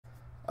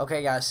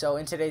Okay guys, so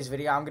in today's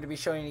video I'm going to be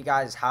showing you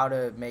guys how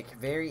to make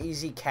very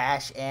easy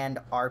cash and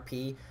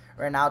RP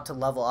right now to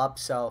level up.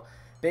 So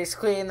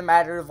basically in the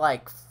matter of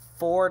like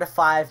 4 to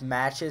 5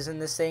 matches in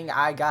this thing,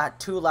 I got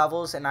 2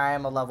 levels and I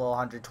am a level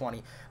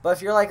 120. But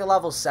if you're like a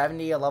level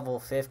 70, a level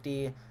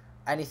 50,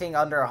 anything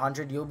under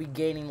 100, you'll be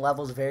gaining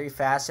levels very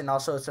fast, and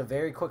also it's a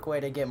very quick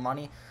way to get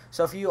money.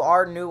 So if you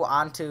are new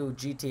onto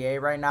GTA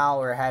right now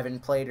or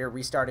haven't played or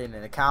restarted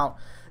an account,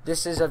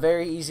 this is a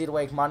very easy to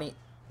make money.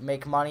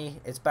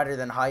 It's better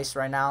than heist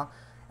right now,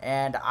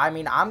 and I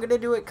mean I'm gonna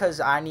do it because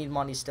I need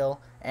money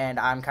still, and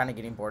I'm kind of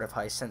getting bored of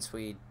heist since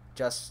we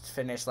just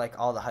finished like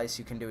all the heists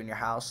you can do in your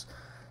house.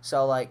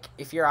 So like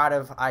if you're out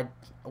of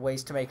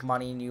ways to make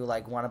money and you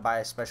like want to buy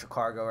a special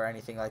cargo or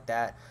anything like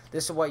that,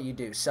 this is what you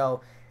do.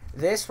 So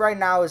this right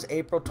now is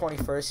April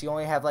 21st. You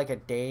only have like a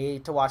day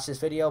to watch this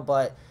video,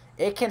 but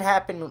it can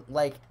happen,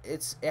 like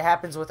it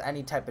happens with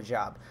any type of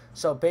job.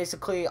 So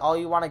basically all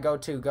you want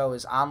to go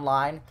is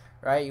online,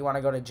 right? You want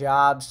to go to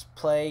jobs,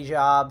 play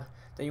job,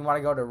 then you want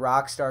to go to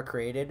Rockstar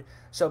Created.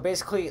 So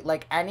basically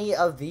like any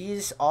of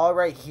these all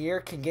right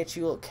here can get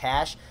you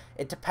cash.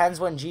 It depends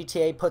when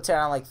GTA puts it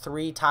on like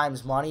 3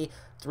 times money,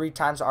 3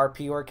 times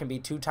RP, or it can be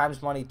 2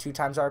 times money, 2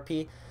 times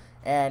RP.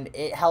 And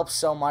it helps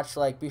so much.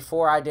 Like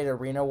before I did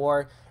Arena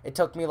War, it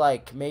took me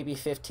like maybe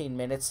 15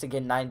 minutes to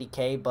get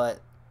 90k, but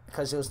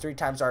because it was 3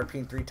 times RP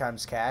and 3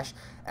 times cash,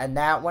 and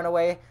that went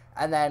away.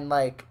 And then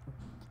like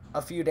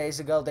a few days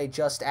ago they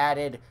just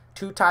added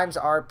 2 times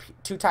RP,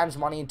 2 times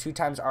money and 2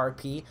 times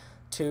RP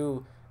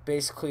to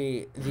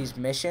basically these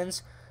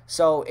missions.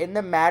 So in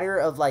the matter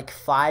of like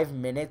 5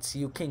 minutes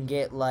you can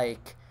get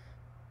like,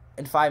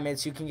 in 5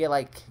 minutes you can get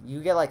like,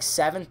 you get like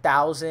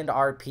 7,000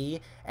 RP,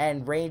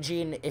 and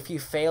ranging, if you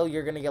fail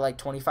you're gonna get like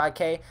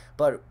 25k,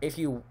 but if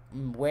you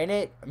win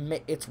it,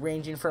 it's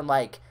ranging from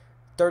like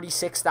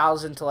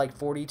 36,000 to like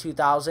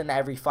 42,000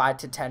 every 5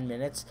 to 10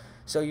 minutes.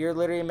 So you're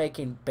literally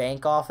making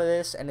bank off of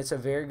this, and it's a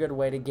very good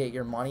way to get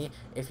your money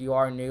if you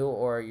are new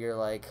or you're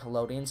like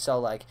loading. So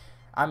like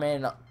I'm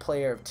in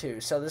player of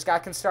 2, so this guy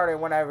can start it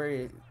whenever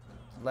he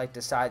like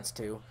decides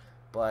to,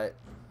 but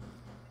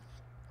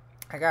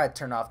I gotta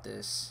turn off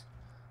this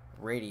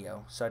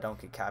radio so I don't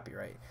get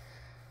copyright.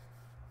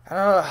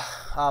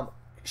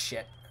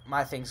 Shit,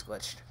 my thing's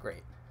glitched.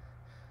 Great.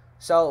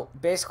 So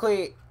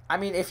basically, I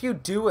mean, if you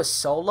do a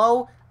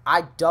solo,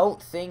 I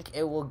don't think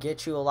it will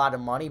get you a lot of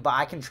money, but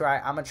I can try.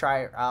 I'm gonna try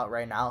it out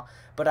right now.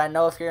 But I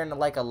know if you're in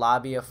like a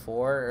lobby of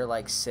 4 or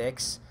like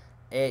 6,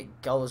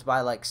 it goes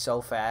by like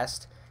so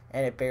fast,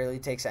 and it barely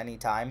takes any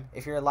time.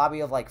 If you're a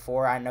lobby of like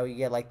 4, I know you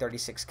get like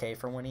 36k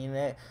for winning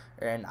it,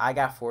 and I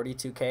got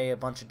 42k a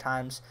bunch of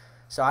times.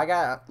 So I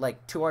got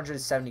like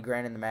 270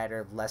 grand in the matter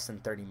of less than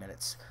 30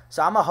 minutes.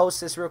 So I'm gonna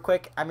host this real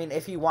quick. I mean,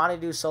 if you want to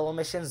do solo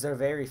missions, they're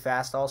very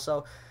fast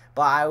also,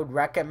 but I would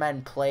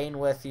recommend playing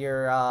with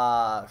your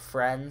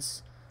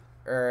friends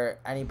or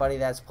anybody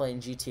that's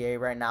playing GTA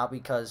right now,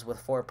 because with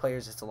 4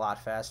 players it's a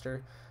lot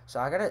faster. So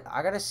I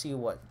gotta see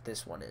what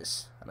this one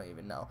is. I don't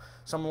even know.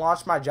 So I'm gonna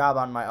launch my job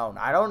on my own.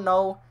 I don't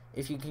know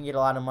if you can get a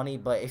lot of money,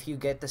 but if you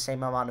get the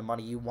same amount of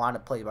money, you want to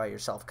play by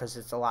yourself because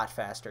it's a lot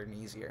faster and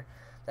easier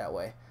that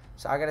way.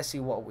 So I gotta see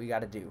what we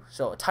gotta do.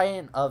 So a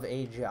Titan of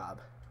a job.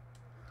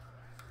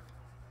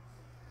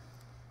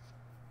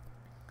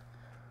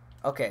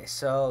 Okay,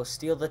 so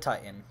steal the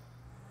Titan.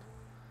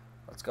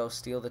 Let's go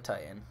steal the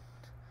Titan.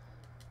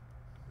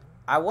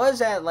 I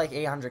was at like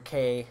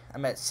 800k.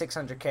 I'm at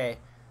 600k,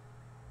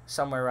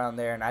 somewhere around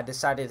there, and I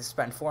decided to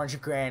spend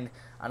 400 grand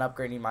on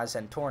upgrading my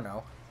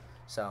Zentorno.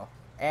 So,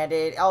 and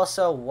it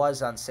also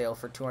was on sale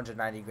for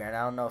 290 grand.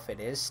 I don't know if it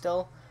is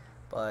still,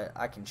 but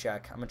I can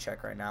check. I'm gonna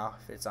check right now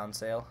if it's on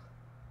sale.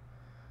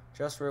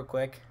 Just real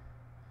quick.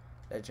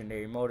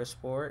 Legendary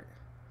Motorsport.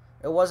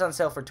 It was on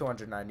sale for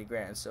 290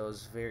 grand, so it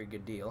was a very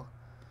good deal.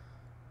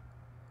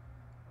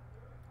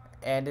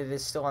 And it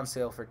is still on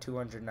sale for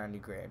 290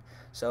 grand.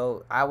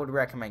 So I would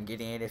recommend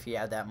getting it if you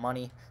have that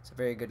money. It's a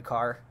very good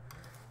car,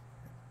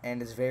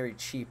 and it's very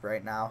cheap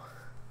right now.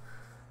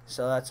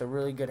 So that's a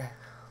really good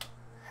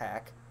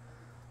hack.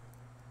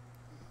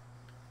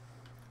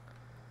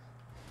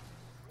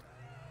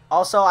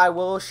 Also, I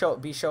will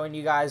be showing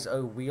you guys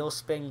a wheel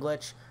spin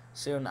glitch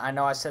soon. I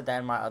know I said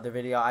that in my other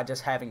video. I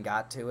just haven't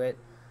got to it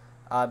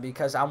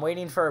because I'm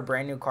waiting for a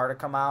brand new car to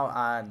come out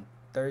on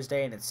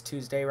Thursday, and it's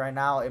Tuesday right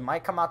now. It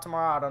might come out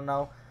tomorrow, I don't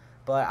know,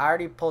 but I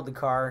already pulled the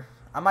car.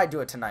 I might do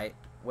it tonight,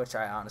 which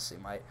I honestly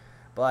might,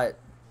 but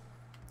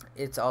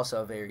it's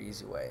also a very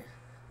easy way.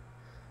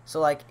 So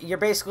like you're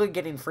basically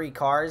getting free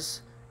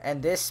cars,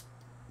 and this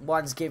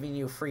one's giving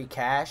you free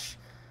cash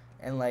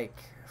and like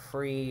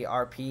free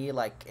RP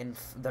like in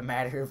the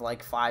matter of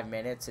like 5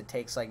 minutes. It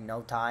takes like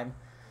no time.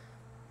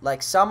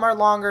 Like some are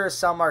longer,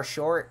 some are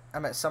short. I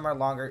mean, some are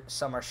longer,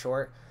 some are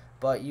short.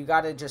 But you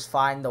gotta just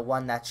find the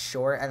one that's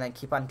short and then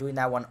keep on doing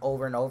that one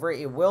over and over.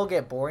 It will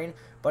get boring,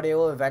 but it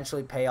will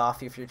eventually pay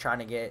off if you're trying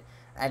to get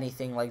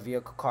anything like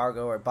vehicle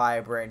cargo or buy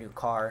a brand new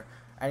car,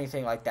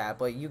 anything like that.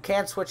 But you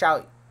can switch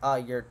out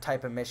your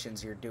type of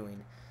missions you're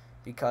doing,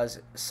 because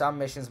some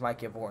missions might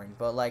get boring.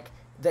 But like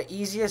the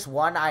easiest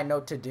one I know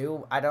to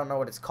do, I don't know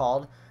what it's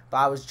called, but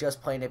I was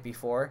just playing it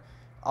before.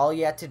 All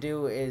you have to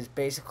do is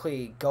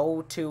basically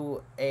go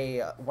to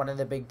one of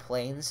the big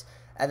planes,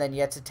 and then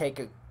you have to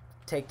take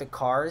the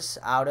cars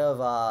out of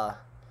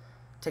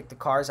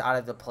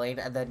the plane,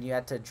 and then you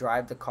have to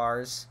drive the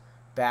cars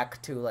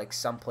back to like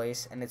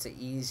someplace, and it's an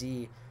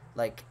easy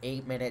like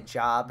 8-minute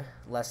job,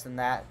 less than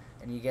that,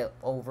 and you get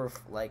over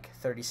like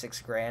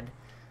 36 grand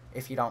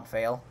if you don't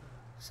fail.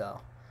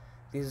 So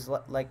these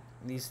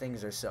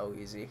things are so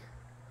easy.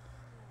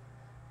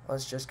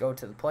 Let's just go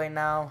to the plane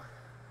now.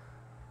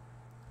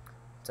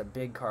 It's a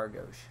big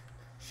cargo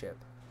ship.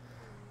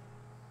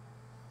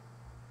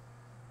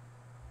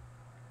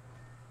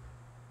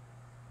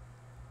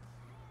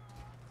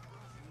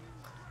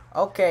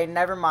 Okay,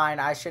 never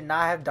mind. I should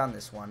not have done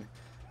this one.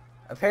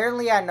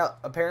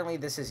 Apparently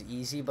this is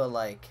easy, but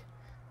like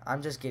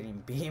I'm just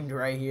getting beamed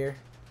right here.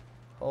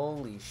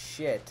 Holy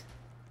shit.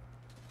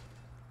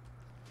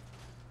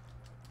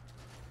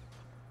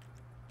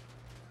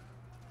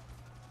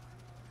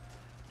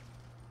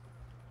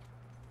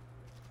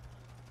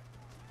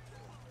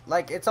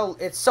 Like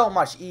it's so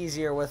much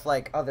easier with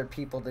like other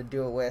people to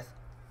do it with.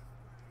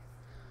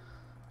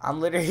 I'm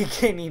literally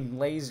getting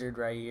lasered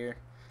right here.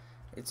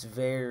 It's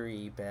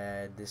very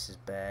bad. This is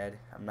bad.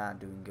 I'm not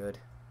doing good.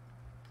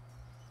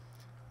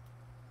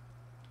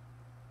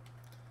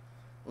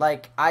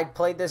 Like, I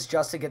played this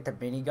just to get the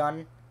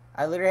minigun.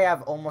 I literally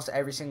have almost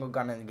every single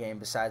gun in the game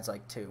besides,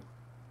 like, 2.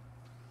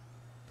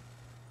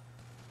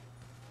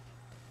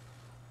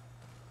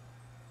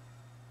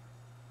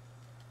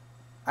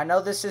 I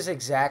know this is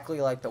exactly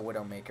like the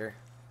Widowmaker.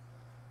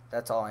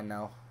 That's all I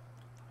know.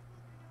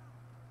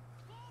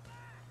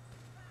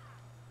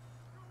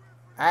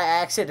 I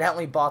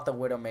accidentally bought the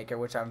Widowmaker,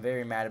 which I'm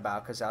very mad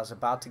about because I was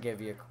about to get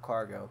vehicle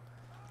cargo.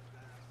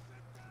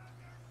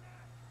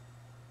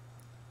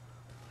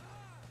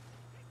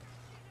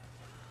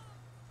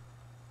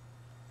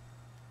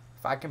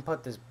 If I can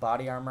put this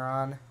body armor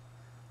on,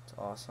 it's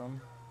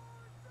awesome.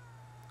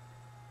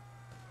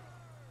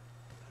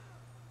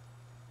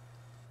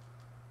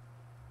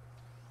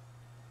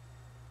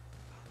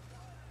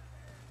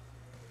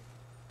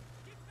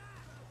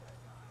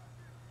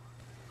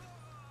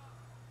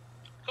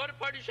 Go to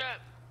party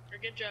shop or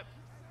get shop.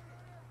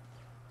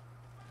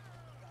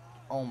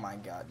 Oh my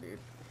god, dude.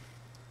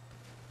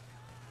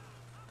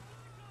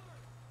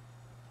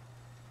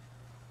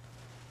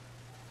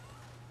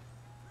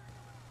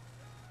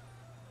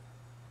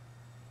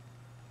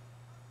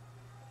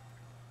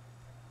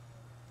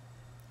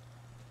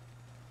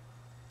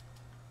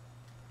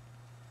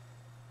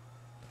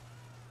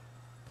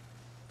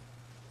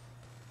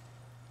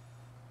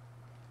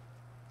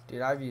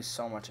 Dude, I've used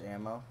so much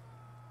ammo.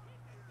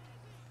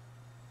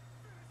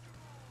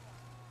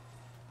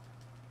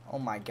 Oh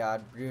my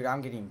god, dude,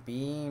 I'm getting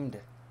beamed.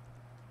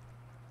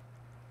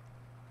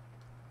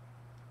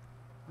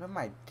 What am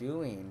I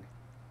doing?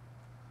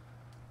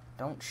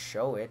 Don't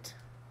show it.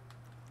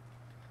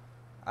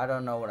 I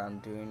don't know what I'm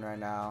doing right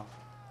now.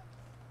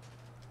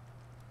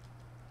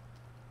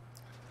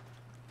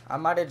 I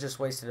might have just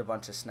wasted a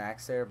bunch of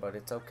snacks there, but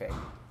it's okay.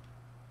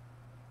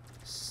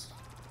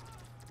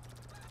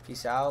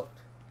 Peace out.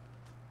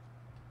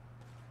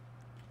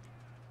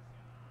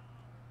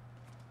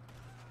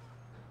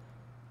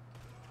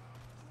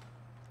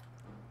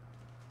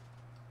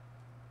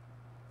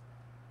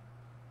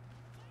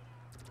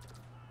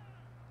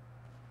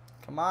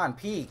 Come on,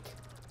 peek.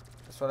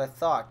 That's what I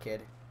thought,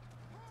 kid.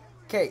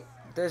 Okay,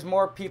 there's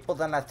more people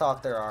than I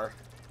thought there are.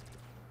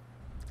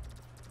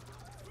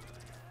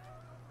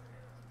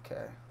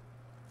 Okay.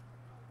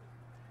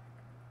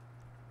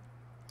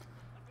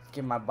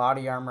 Get my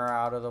body armor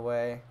out of the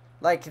way.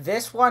 Like,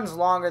 this one's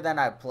longer than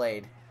I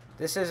played.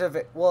 This is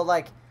well,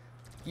 like,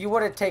 you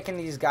would have taken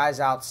these guys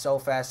out so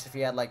fast if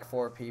you had, like,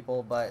 4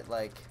 people, but,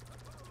 like,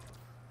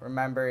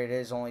 remember, it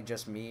is only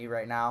just me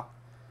right now.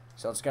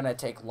 So it's gonna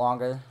take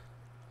longer.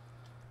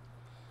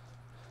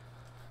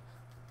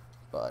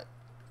 But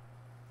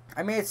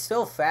I mean, it's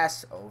still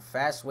fast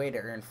way to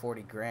earn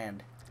 40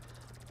 grand.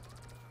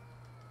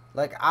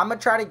 Like, I'm gonna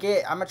try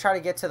to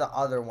get to the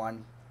other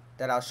one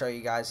that I'll show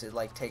you guys. It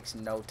like takes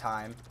no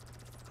time.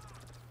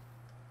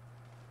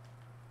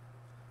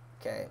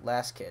 Okay,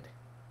 last kid.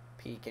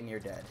 Peek and you're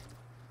dead.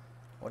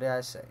 What did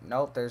I say?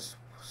 Nope, there's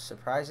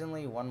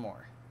surprisingly one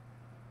more.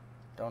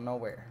 Don't know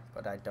where,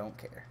 but I don't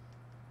care.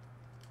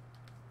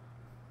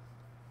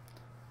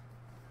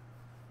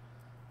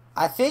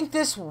 I think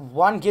this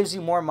one gives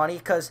you more money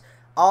because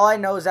all I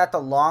know is that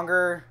the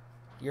longer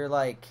you're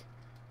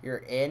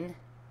in,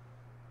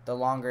 the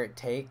longer it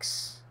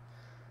takes.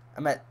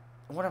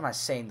 What am I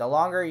saying? The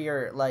longer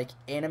you're like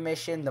in a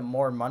mission, the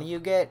more money you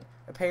get,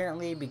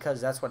 apparently,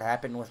 because that's what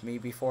happened with me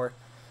before.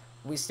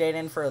 We stayed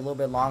in for a little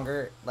bit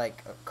longer,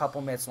 like a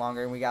couple minutes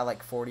longer, and we got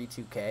like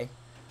 42K.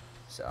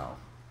 So.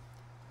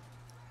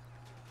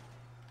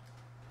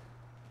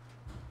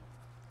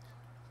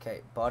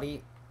 Okay,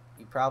 buddy,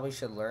 you probably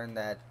should learn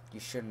that you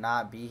should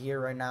not be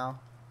here right now.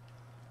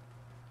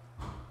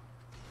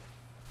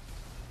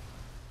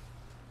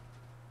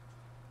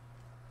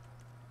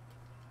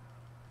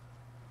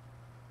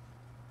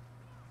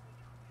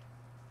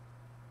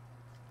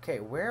 Okay,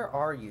 where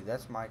are you?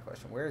 That's my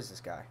question. Where is this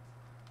guy?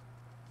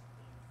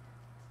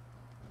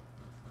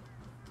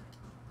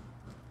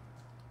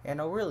 Yeah,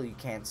 no, really, you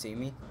can't see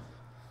me.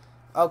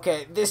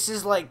 Okay, this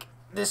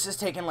is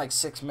taking like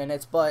 6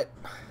 minutes, but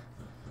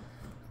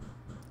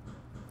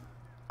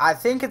I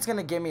think it's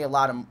gonna give me a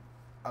lot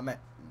of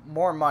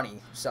more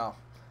money. So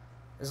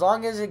as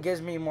long as it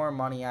gives me more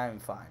money, I'm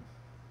fine.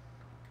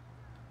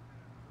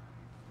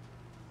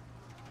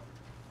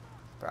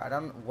 But I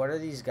don't. What are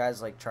these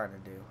guys like trying to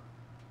do?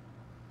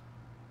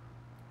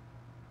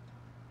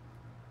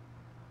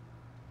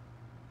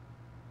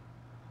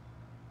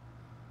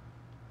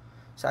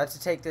 So I have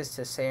to take this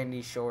to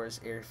Sandy Shores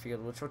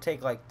Airfield, which will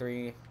take like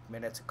 3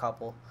 minutes, a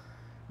couple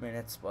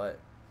minutes, but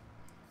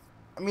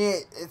I mean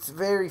it's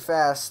very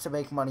fast to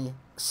make money.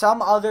 Some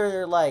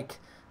other like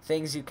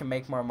things you can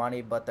make more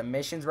money, but the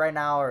missions right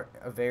now are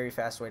a very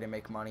fast way to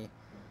make money.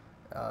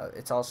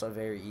 It's also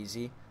very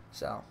easy.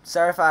 So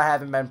sorry if I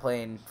haven't been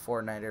playing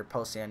Fortnite or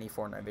posting any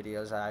Fortnite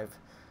videos. I've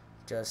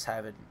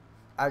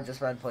just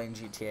been playing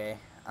GTA.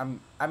 I'm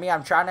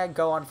trying to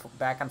go on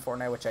back on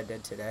Fortnite, which I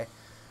did today,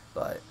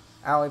 but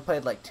I only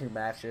played like 2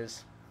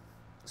 matches,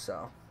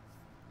 so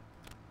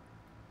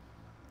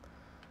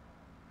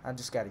I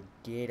just gotta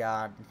get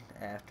on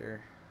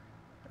after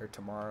or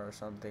tomorrow or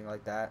something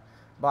like that.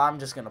 But I'm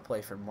just gonna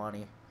play for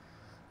money.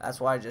 That's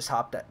why I just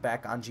hopped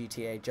back on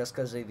GTA, just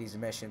because of these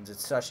missions.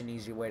 It's such an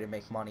easy way to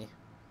make money.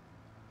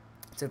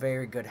 It's a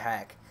very good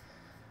hack.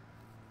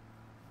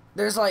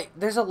 There's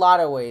a lot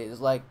of ways.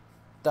 Like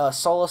the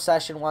solo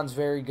session one's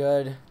very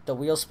good. The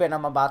wheel spin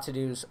I'm about to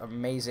do is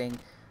amazing.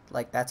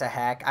 Like that's a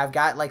hack. I've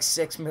got like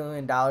 $6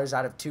 million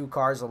out of 2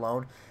 cars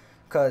alone,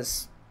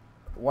 because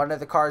one of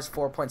the cars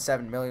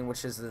 4.7 million,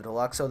 which is the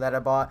Deluxo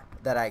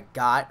that I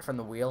got from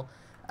the wheel,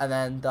 and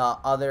then the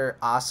other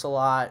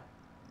Ocelot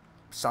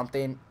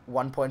something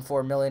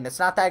 1.4 million. It's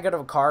not that good of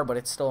a car, but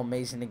it's still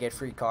amazing to get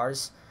free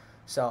cars.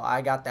 So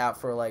I got that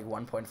for like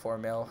 1.4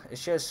 mil.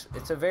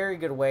 It's a very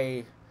good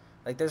way.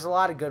 Like there's a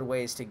lot of good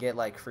ways to get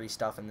like free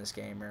stuff in this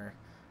game, or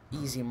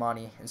easy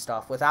money and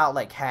stuff, without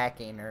like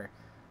hacking or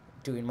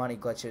doing money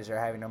glitches or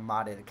having a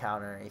modded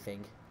account or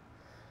anything.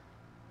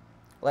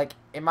 Like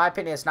in my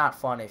opinion, it's not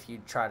fun if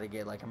you try to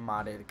get like a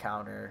modded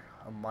account or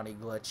a money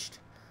glitched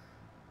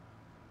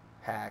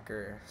hack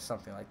or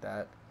something like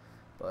that.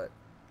 But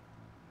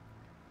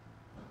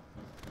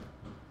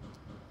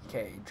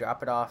okay,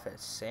 drop it off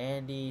at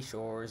Sandy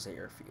Shores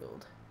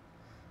Airfield.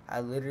 I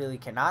literally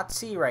cannot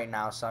see right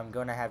now, so I'm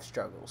going to have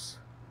struggles.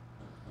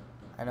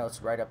 I know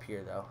it's right up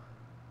here, though.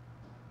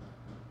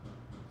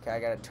 Okay, I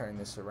got to turn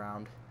this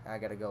around. I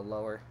got to go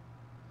lower.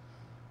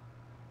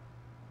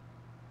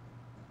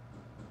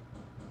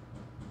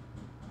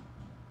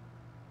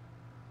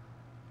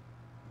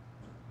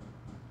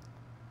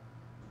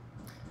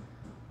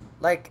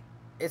 Like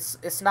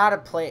it's not a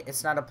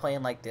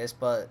plane like this,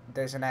 but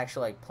there's an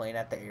actual like plane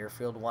at the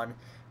airfield one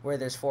where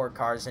there's 4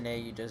 cars in it.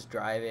 You just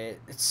drive it.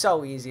 It's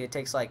so easy. It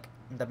takes like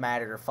the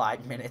matter of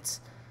 5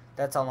 minutes.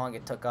 That's how long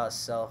it took us.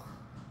 So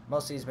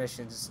most of these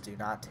missions do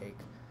not take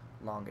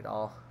long at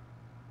all.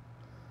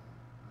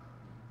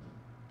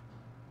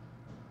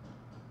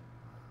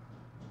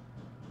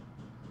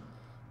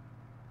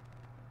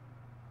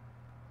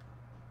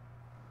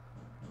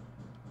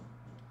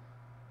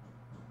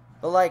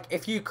 But like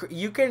if you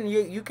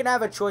can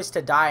have a choice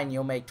to die and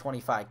you'll make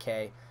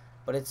 25K,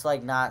 but it's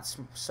like not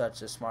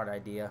such a smart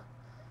idea.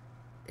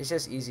 It's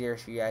just easier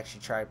if you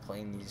actually try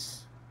playing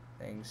these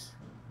things.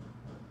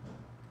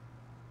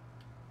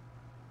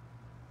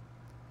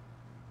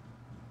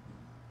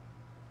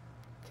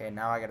 Okay,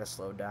 now I gotta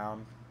slow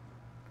down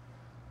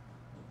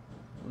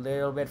a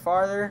little bit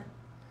farther,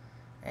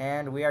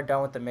 and we are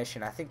done with the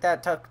mission. I think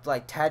that took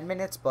like 10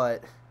 minutes,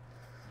 but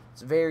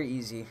it's very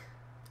easy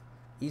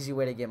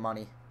way to get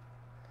money.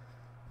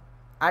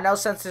 I know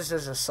since this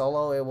is a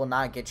solo, it will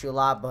not get you a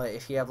lot, but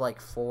if you have like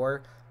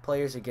 4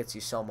 players, it gets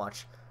you so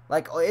much.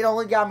 Like, it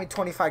only got me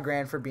 25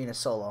 grand for being a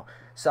solo.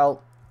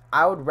 So,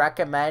 I would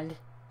recommend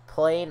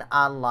playing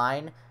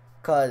online,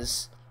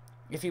 because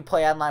if you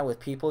play online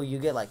with people, you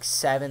get like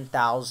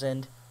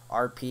 7,000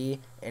 RP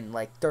and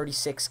like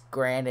 36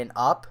 grand and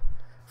up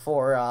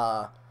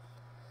for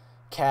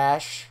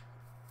cash.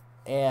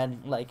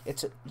 And like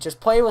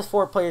just play with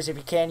 4 players if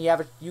you can.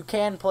 You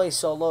can play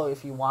solo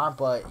if you want,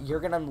 but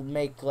you're gonna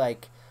make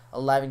like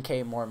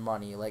 11K more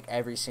money like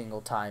every single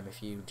time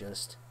if you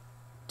just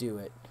do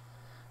it.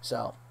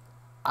 So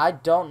I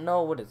don't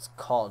know what it's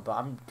called, but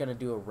I'm gonna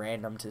do a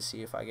random to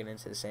see if I get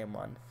into the same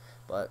one.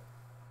 But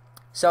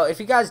so if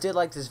you guys did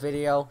like this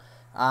video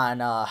on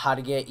how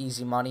to get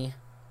easy money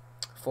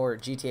for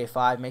GTA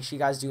 5, make sure you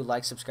guys do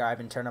like,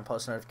 subscribe, and turn on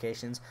post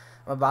notifications.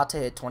 I'm about to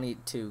hit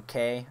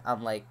 22K.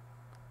 I'm like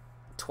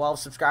 12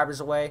 subscribers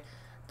away,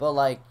 but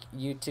like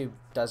YouTube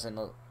doesn't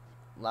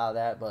allow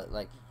that. But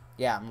like,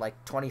 yeah, I'm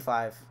like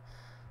 25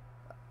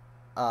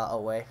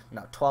 away.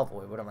 No, 12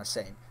 away. What am I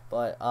saying?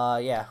 But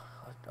yeah,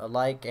 a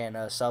like and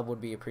a sub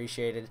would be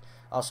appreciated.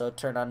 Also,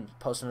 turn on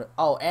post.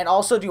 Oh, and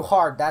also do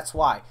hard. That's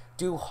why.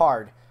 Do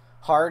hard.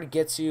 Hard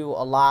gets you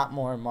a lot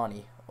more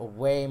money,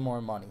 way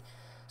more money.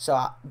 So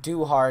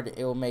do hard,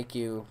 it will make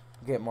you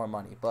get more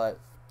money. But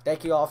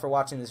thank you all for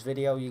watching this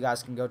video. You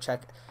guys can go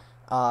check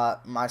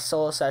my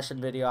solo session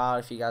video out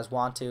if you guys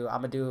want to.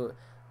 I'm going to do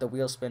the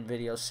wheel spin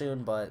video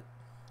soon, but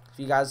if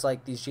you guys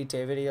like these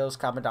GTA videos,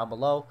 comment down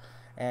below,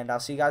 and I'll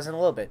see you guys in a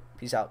little bit.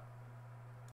 Peace out.